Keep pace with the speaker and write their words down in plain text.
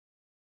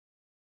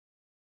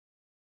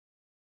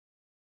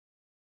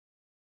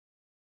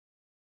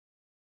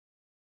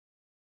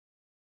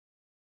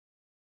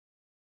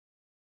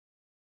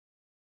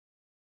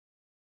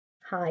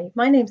Hi,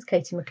 my name's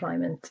Katie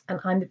McClymont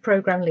and I'm the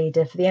Programme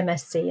Leader for the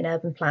MSc in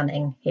Urban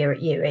Planning here at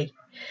UWE.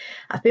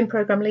 I've been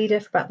Programme Leader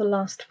for about the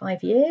last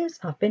 5 years.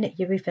 I've been at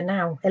UWE for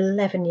now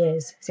 11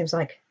 years, seems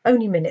like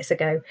only minutes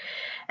ago.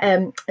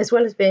 As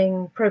well as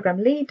being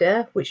Programme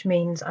Leader, which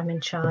means I'm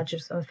in charge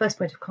of the first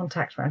point of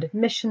contact around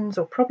admissions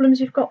or problems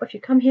you've got if you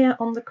come here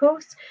on the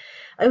course.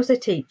 I also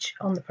teach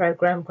on the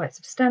programme quite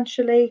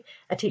substantially.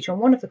 I teach on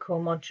one of the core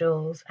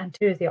modules and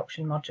 2 of the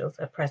option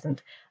modules at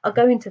present. I'll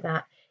go into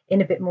that in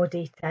a bit more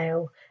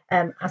detail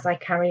as I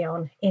carry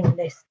on in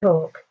this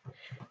talk.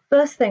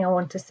 First thing I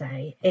want to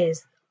say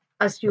is,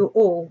 as you're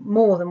all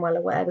more than well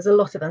aware, there's a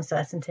lot of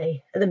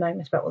uncertainty at the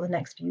moment about what the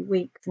next few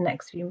weeks and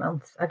next few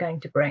months are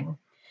going to bring.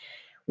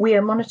 We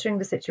are monitoring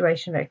the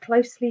situation very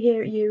closely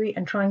here at UWE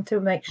and trying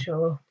to make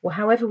sure, well,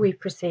 however we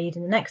proceed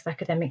in the next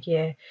academic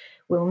year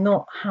will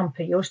not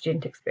hamper your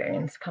student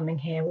experience coming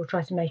here. We'll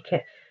try to make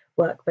it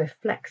work both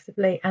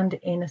flexibly and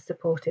in a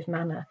supportive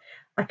manner.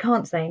 I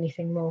can't say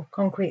anything more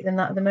concrete than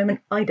that at the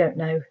moment. I don't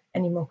know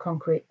any more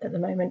concrete at the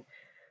moment.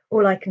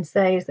 All I can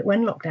say is that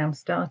when lockdown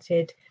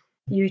started,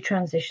 you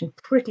transitioned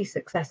pretty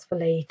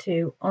successfully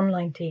to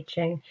online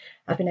teaching.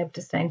 I've been able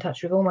to stay in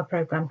touch with all my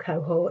programme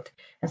cohort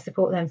and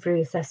support them through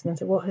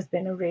assessment of what has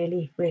been a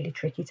really, really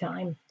tricky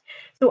time.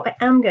 So what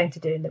I am going to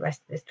do in the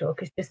rest of this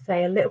talk is just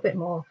say a little bit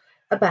more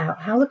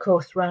about how the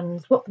course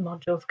runs, what the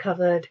modules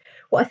covered,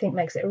 what I think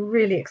makes it a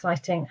really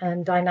exciting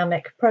and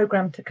dynamic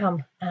programme to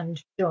come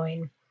and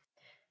join.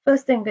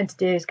 First thing I'm going to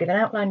do is give an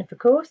outline of the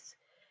course.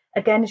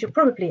 Again, as you're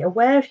probably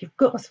aware, if you've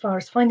got as far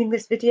as finding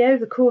this video,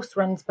 the course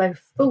runs both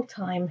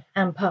full-time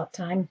and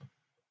part-time.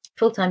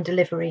 Full-time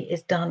delivery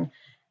is done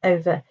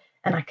over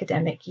an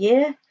academic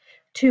year.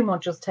 2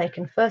 modules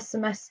taken first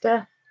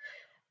semester.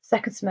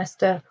 Second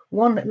semester,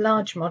 1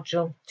 large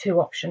module,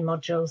 2 option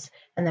modules,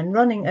 and then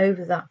running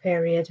over that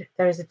period,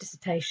 there is a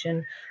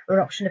dissertation or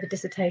an option of a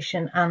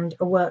dissertation and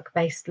a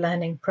work-based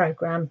learning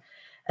programme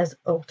as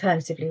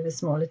alternatively with a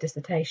smaller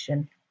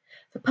dissertation.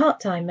 For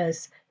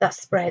part-timers,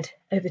 that's spread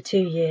over 2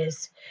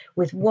 years,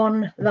 with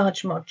 1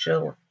 large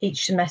module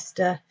each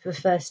semester for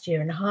the first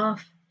year and a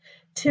half,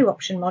 2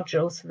 option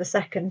modules for the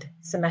second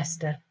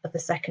semester of the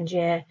second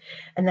year,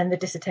 and then the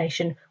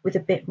dissertation with a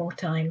bit more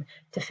time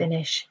to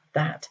finish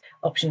that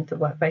option. The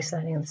work-based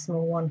learning and the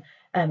small one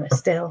are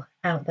still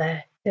out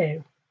there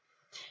too.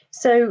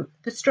 So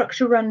the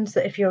structure runs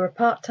that if you're a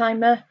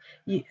part-timer,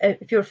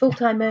 if you're a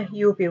full-timer,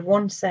 you'll be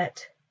 1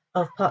 set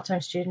of part-time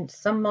students,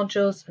 some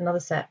modules, another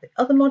set, the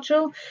other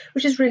module,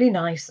 which is really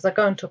nice. As I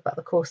go and talk about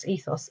the course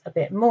ethos a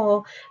bit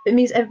more, it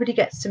means everybody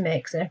gets to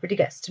mix and everybody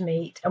gets to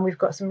meet, and we've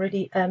got some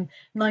really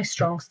nice,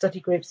 strong study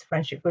groups,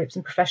 friendship groups,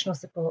 and professional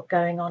support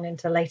going on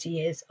into later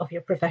years of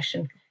your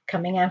profession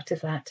coming out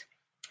of that.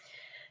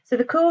 So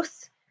the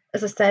course,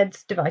 as I said,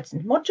 is divided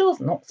into modules,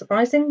 not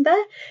surprising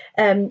there.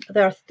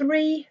 There are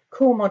 3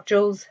 core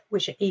modules,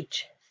 which are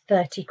each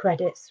 30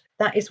 credits.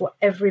 That is what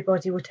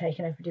everybody will take,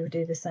 and everybody will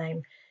do the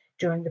same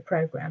during the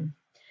programme.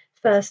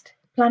 First,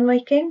 plan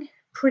making,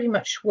 pretty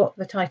much what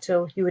the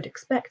title you would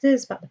expect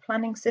is about the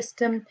planning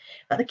system,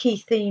 about the key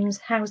themes,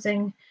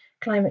 housing,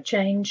 climate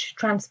change,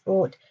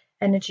 transport,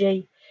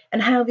 energy,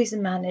 and how these are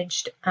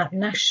managed at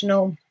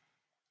national,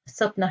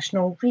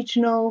 subnational,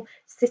 regional,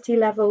 city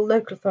level,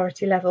 local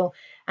authority level,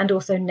 and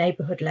also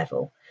neighbourhood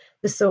level.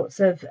 The sorts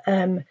of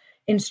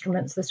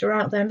instruments that are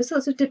out there and the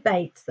sorts of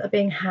debates that are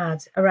being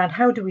had around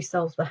how do we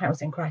solve the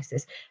housing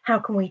crisis, how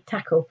can we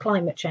tackle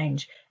climate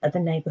change at the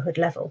neighbourhood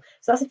level.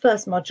 So that's the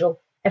first module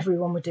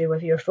everyone would do,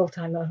 whether you're a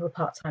full-timer or a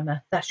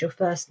part-timer. That's your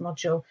first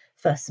module,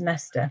 first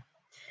semester.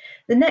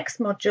 The next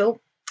module,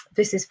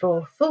 this is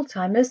for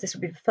full-timers, this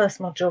will be the first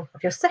module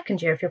of your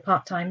second year if you're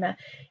part-timer,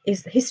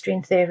 is the history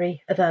and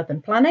theory of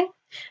urban planning.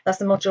 That's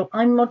the module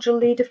I'm module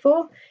leader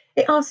for.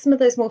 It asks some of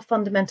those more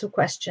fundamental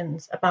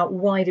questions about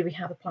why do we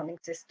have a planning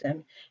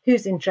system?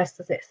 Whose interests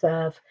does it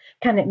serve?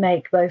 Can it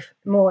make both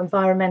more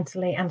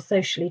environmentally and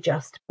socially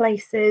just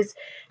places?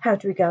 How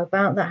do we go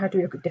about that? How do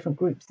we look at different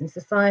groups in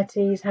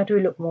societies? How do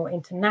we look more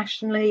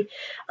internationally?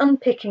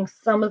 Unpicking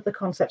some of the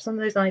concepts, some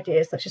of those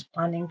ideas, such as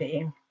planning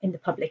being in the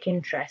public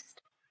interest.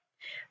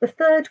 The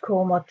third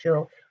core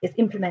module is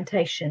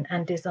implementation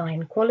and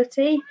design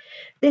quality.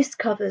 This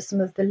covers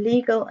some of the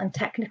legal and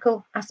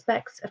technical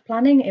aspects of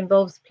planning. It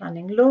involves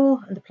planning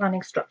law and the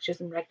planning structures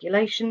and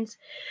regulations,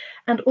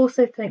 and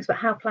also thinks about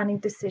how planning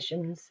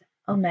decisions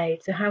are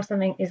made, so how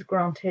something is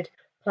granted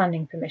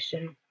planning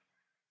permission.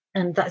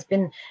 And that's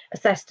been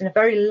assessed in a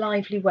very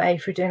lively way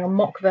through doing a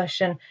mock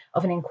version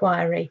of an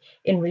inquiry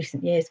in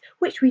recent years,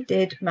 which we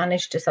did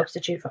manage to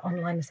substitute for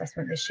online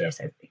assessment this year.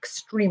 So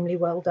extremely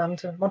well done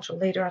to module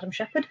leader Adam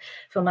Shepherd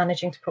for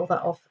managing to pull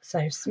that off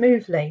so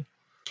smoothly.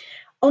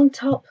 On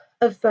top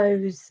of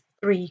those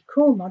 3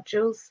 core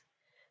modules,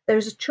 there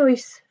is a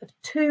choice of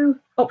 2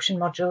 option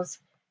modules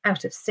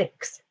out of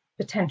 6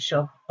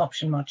 potential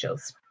option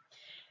modules.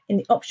 In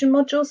the option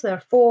modules, there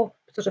are 4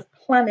 sort of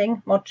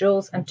planning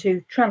modules and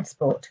 2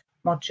 transport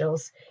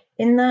modules.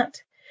 In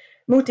that,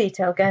 more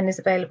detail again is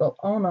available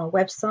on our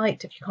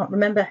website if you can't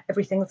remember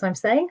everything that I'm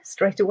saying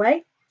straight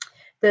away.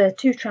 The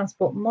two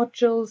transport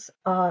modules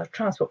are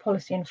transport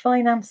policy and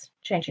finance,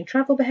 changing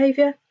travel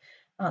behaviour.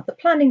 The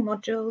planning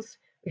modules,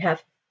 we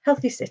have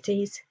healthy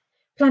cities,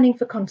 planning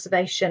for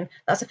conservation,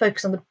 that's a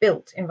focus on the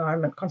built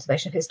environment,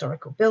 conservation of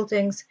historical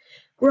buildings,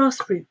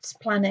 grassroots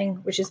planning,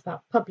 which is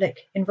about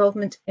public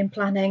involvement in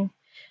planning,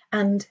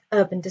 and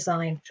urban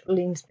design, which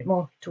leans a bit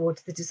more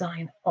towards the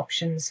design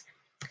options.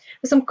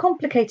 There's some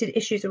complicated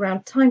issues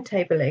around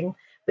timetabling,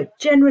 but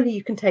generally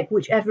you can take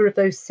whichever of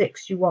those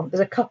 6 you want.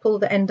 There's a couple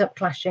that end up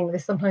clashing.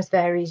 This sometimes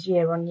varies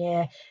year on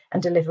year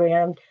and delivery,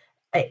 and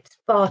it's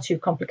far too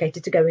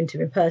complicated to go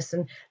into in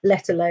person,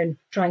 let alone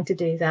trying to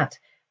do that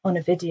on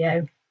a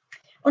video.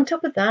 On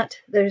top of that,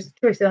 there's a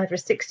choice of either a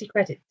 60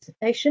 credit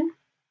dissertation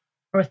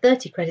or a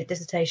 30 credit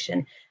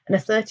dissertation and a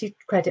 30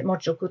 credit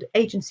module called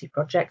Agency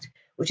Project,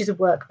 which is a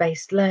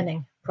work-based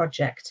learning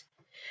project.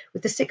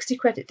 With the 60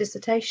 credit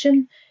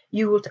dissertation,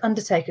 you will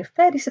undertake a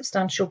fairly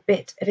substantial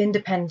bit of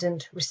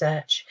independent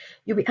research.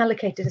 You'll be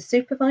allocated a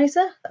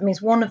supervisor. That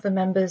means one of the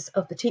members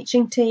of the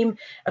teaching team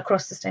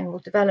across sustainable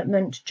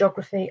development,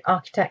 geography,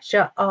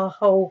 architecture, our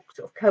whole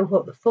sort of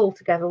cohort that fall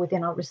together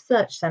within our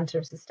research centre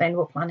of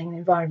sustainable planning and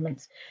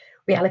environments.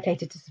 We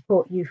allocated to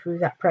support you through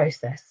that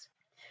process.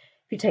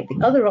 If you take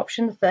the other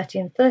option, the 30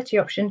 and 30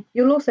 option,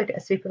 you'll also get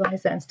a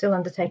supervisor and still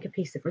undertake a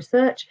piece of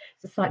research.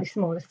 It's a slightly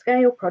smaller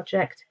scale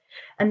project.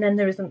 And then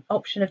there is an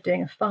option of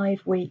doing a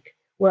 5-week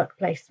work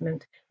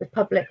placement with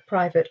public,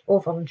 private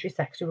or voluntary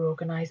sector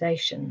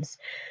organisations.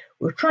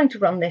 We were trying to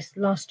run this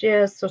last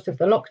year, sort of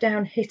the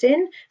lockdown hit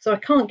in, so I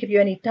can't give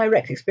you any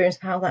direct experience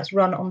of how that's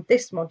run on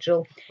this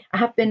module. I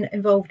have been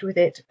involved with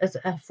it as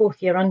a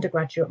 4th-year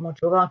undergraduate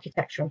module of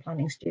architecture and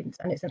planning students,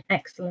 and it's an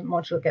excellent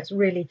module. It gets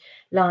really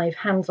live,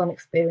 hands-on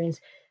experience,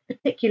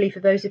 particularly for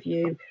those of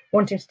you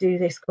wanting to do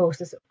this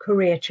course as a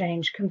career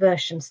change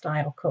conversion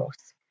style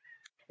course.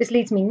 This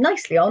leads me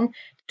nicely on to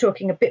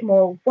talking a bit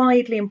more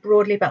widely and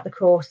broadly about the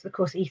course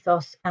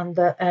ethos and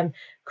the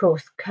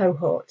course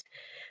cohort.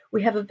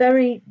 We have a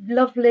very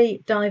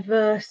lovely,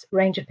 diverse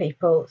range of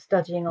people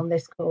studying on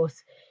this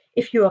course.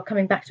 If you are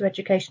coming back to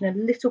education a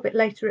little bit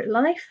later in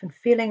life and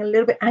feeling a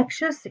little bit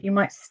anxious that you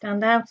might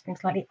stand out, being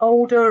slightly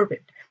older, a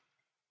bit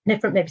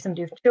different, maybe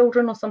somebody with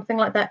children or something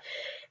like that,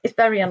 it's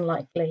very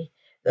unlikely.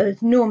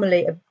 There's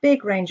normally a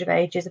big range of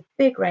ages, a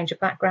big range of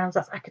backgrounds.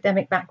 That's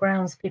academic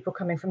backgrounds, people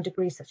coming from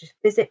degrees such as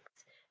physics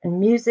and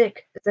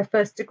music as their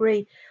first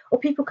degree, or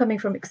people coming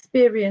from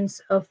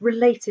experience of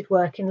related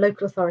work in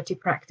local authority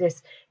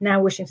practice,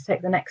 now wishing to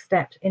take the next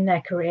step in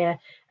their career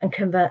and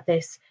convert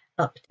this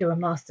up to a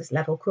master's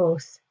level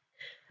course.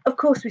 Of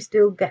course, we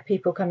still get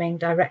people coming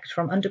direct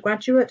from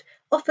undergraduate,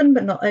 often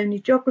but not only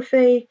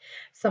geography,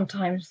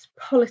 sometimes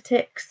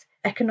politics,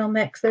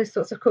 economics, those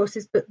sorts of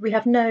courses, but we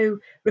have no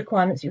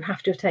requirements. You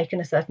have to have taken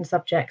a certain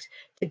subject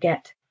to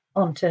get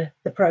onto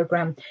the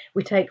programme.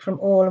 We take from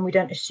all and we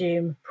don't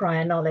assume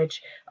prior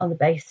knowledge on the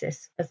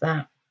basis of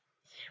that.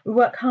 We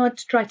work hard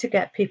to try to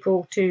get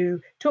people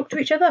to talk to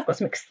each other. I've got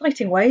some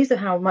exciting ways of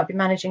how we might be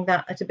managing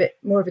that at a bit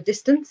more of a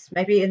distance,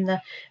 maybe in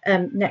the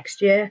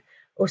next year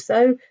or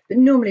so, but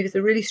normally there's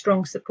a really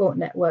strong support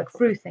network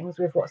through things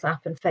with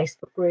WhatsApp and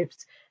Facebook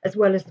groups, as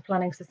well as the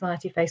Planning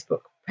Society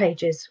Facebook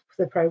pages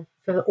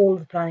for all of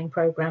the planning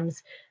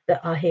programmes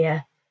that are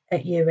here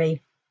at UE.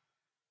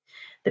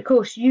 The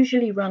course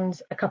usually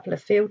runs a couple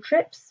of field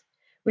trips.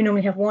 We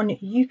normally have one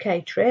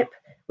UK trip,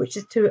 which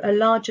is to a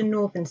larger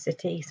northern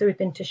city. So we've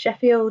been to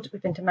Sheffield,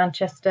 we've been to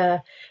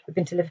Manchester, we've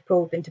been to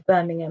Liverpool, we've been to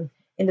Birmingham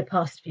in the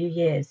past few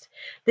years.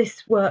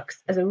 This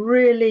works as a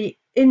really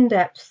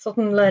in-depth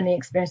southern learning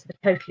experience of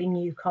a totally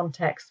new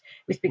context.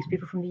 We speak to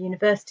people from the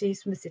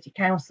universities, from the city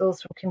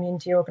councils, from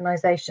community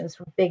organisations,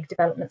 from big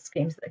development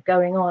schemes that are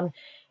going on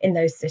in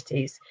those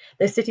cities.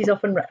 Those cities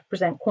often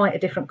represent quite a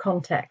different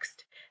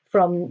context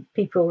from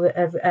people that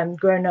have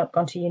grown up,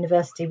 gone to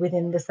university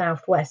within the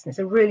Southwest. And it's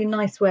a really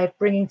nice way of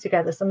bringing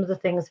together some of the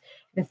things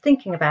I've been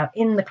thinking about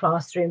in the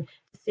classroom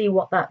to see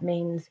what that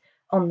means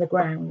on the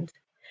ground.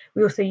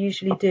 We also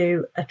usually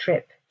do a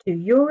trip to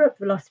Europe.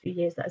 The last few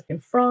years that has been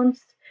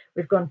France.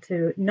 We've gone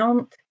to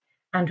Nantes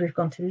and we've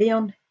gone to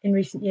Lyon in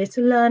recent years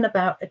to learn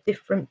about a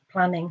different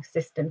planning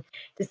system,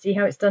 to see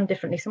how it's done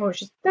differently, somewhere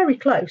which is very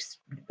close,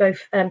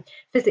 both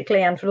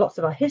physically and for lots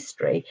of our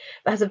history,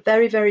 but has a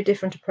very, very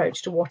different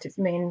approach to what it's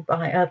meant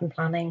by urban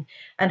planning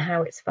and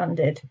how it's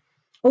funded.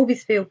 All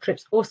these field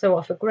trips also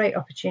offer great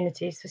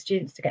opportunities for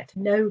students to get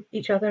to know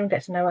each other and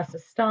get to know us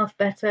as staff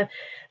better.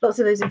 Lots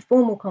of those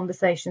informal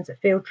conversations at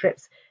field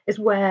trips is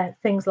where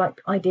things like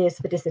ideas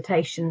for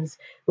dissertations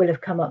will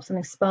have come up.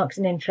 Something sparks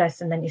an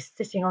interest and then you're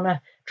sitting on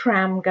a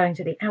tram going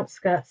to the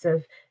outskirts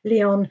of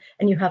Lyon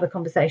and you have a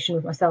conversation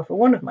with myself or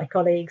one of my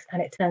colleagues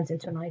and it turns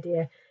into an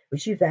idea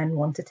which you then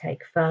want to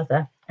take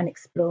further and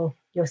explore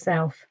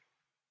yourself.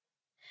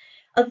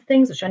 Other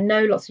things which I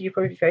know lots of you are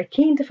probably very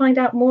keen to find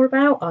out more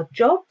about are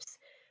jobs.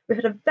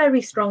 We've had a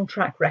very strong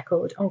track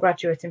record on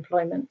graduate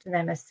employment in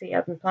MSc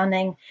Urban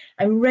Planning.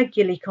 I'm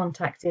regularly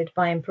contacted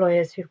by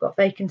employers who've got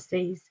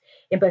vacancies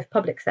in both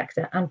public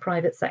sector and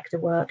private sector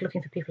work,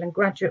 looking for people in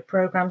graduate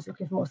programmes,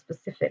 looking for more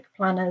specific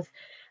planners.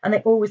 And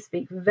they always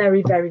speak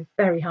very, very,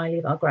 very highly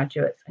of our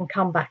graduates and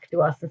come back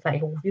to us and say,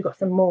 oh, have you got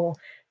some more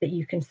that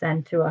you can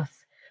send to us?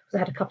 So I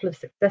had a couple of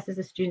successes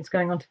of students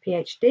going on to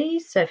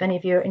PhDs. So if any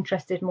of you are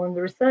interested more in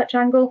the research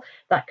angle,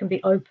 that can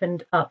be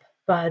opened up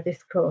via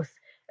this course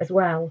as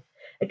well.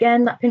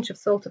 Again, that pinch of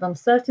salt of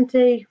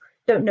uncertainty.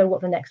 Don't know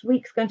what the next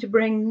week's going to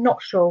bring,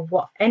 not sure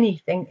what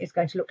anything is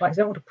going to look like.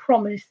 So I don't want to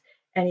promise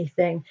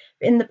anything.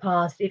 But in the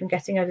past, even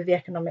getting over the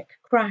economic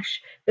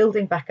crash,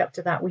 building back up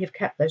to that, we have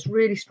kept those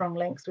really strong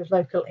links with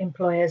local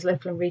employers,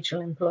 local and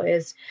regional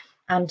employers,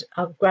 and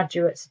our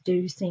graduates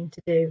do seem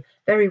to do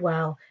very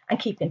well and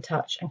keep in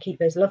touch and keep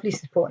those lovely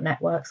support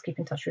networks, keep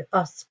in touch with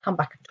us, come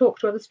back and talk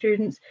to other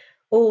students,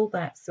 all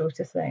that sort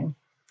of thing.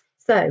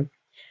 So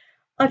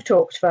I've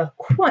talked for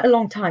quite a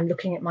long time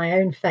looking at my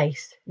own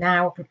face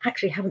now and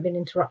actually haven't been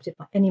interrupted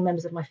by any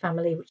members of my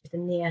family, which is a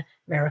near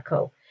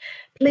miracle.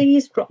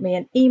 Please drop me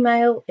an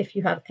email if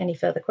you have any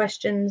further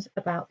questions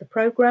about the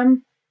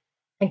programme.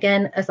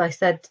 Again, as I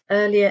said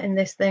earlier in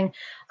this thing,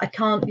 I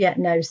can't yet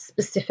know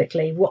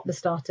specifically what the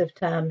start of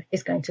term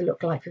is going to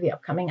look like for the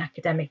upcoming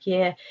academic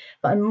year,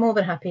 but I'm more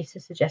than happy to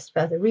suggest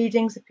further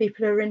readings if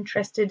people are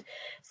interested,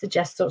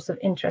 suggest sorts of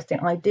interesting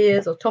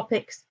ideas or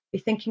topics to be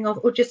thinking of,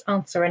 or just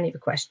answer any of the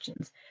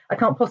questions. I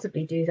can't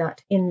possibly do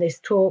that in this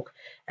talk.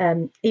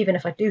 Even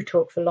if I do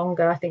talk for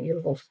longer, I think you'll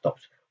have all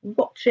stopped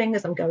watching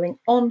as I'm going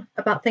on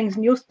about things,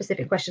 and your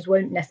specific questions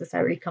won't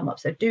necessarily come up.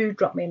 So do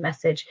drop me a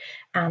message,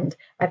 and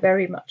I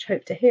very much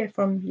hope to hear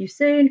from you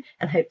soon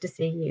and hope to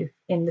see you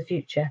in the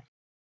future.